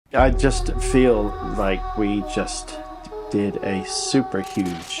I just feel like we just did a super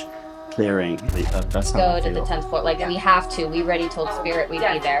huge clearing. That's how I Go to the feel. 10th floor. Like, we have to. We already told Spirit we'd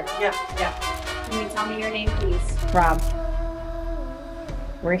be there. Yeah. Can you tell me your name, please? Rob.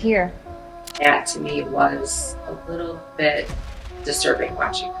 We're here. That to me was a little bit disturbing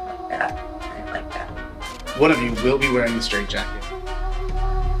watching like that. I didn't like that. One of you will be wearing the straight jacket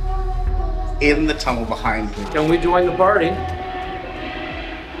in the tunnel behind me. Can we join the party?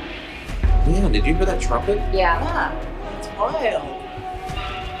 Man, did you hear that trumpet? Yeah. Yeah, it's wild.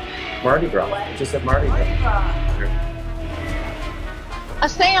 Mardi Gras. It just said Mardi Gras. A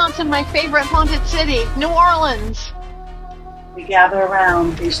seance in my favorite haunted city, New Orleans. We gather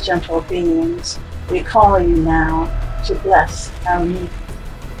around these gentle beings. We call you now to bless our meeting.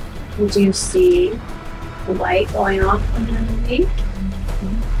 Do you see the light going off underneath?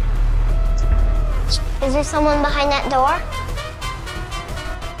 Is there someone behind that door?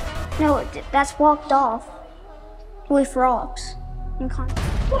 No, that's walked off with rocks.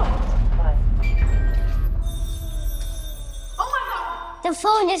 The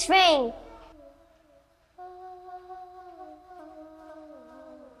phone just rang.